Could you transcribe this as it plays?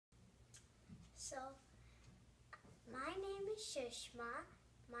My name is Sushma.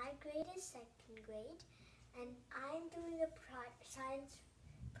 My grade is second grade, and I'm doing a science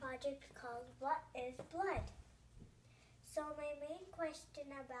project called What is Blood? So my main question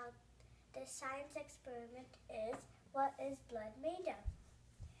about the science experiment is, what is blood made of?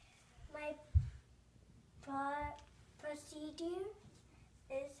 My procedure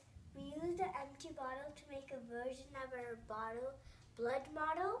is we use the empty bottle to make a version of our blood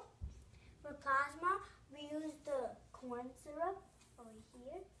model. For plasma, we use the corn syrup over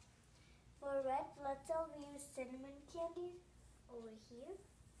here. For red blood cells, we use cinnamon candies over here.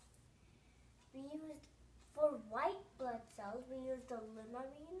 For white blood cells, we use the lima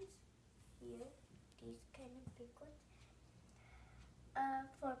beans here, these kind of big ones.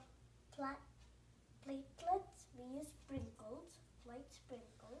 For platelets, we use sprinkles, white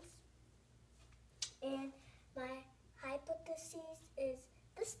sprinkles. And my hypothesis is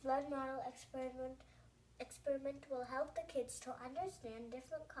this blood model experiment will help the kids to understand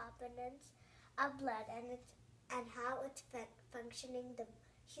different components of blood and how it's functioning the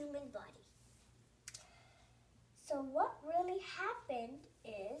human body. So what really happened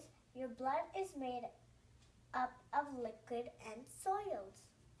is your blood is made up of liquid and solids.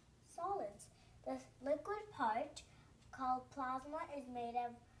 The liquid part, called plasma, is made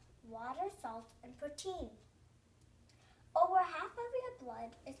of water, salt, and protein. Over half of your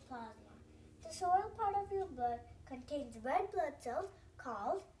blood is plasma. The soil part of your blood contains red blood cells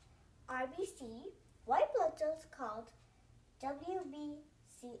called RBC, white blood cells called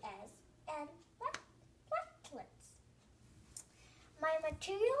WBCS, and platelets. My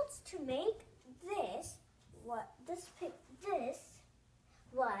materials to make this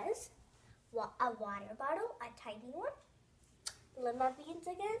was a water bottle, a tiny one, lima beans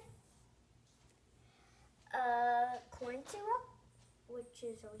again, corn syrup, which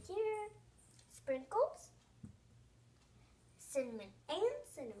is over here, sprinkles, cinnamon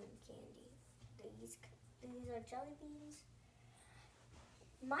candy. These are jelly beans.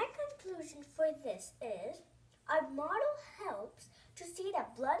 My conclusion for this is our model helps to see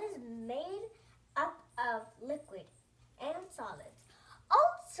that blood is made up of liquid and solids.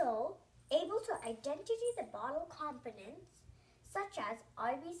 Also able to identify the bottle components such as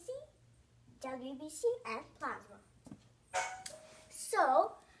RBC, WBC, and plasma.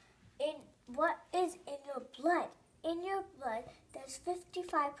 So, what is in your blood? In your blood, there's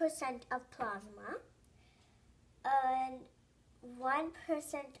 55% of plasma and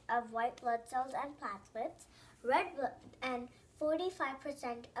 1% of white blood cells and platelets, and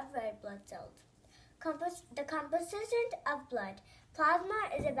 45% of red blood cells. The composition of blood: plasma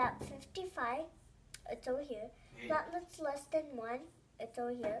is about 55, it's over here. Platelets less than 1, it's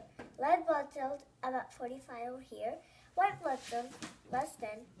over here. Red blood cells about 45 over here. White blood cells less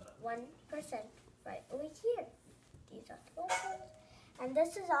than 1%, right over here. These are the ones. And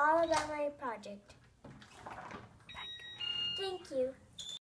this is all about my project. Thank you.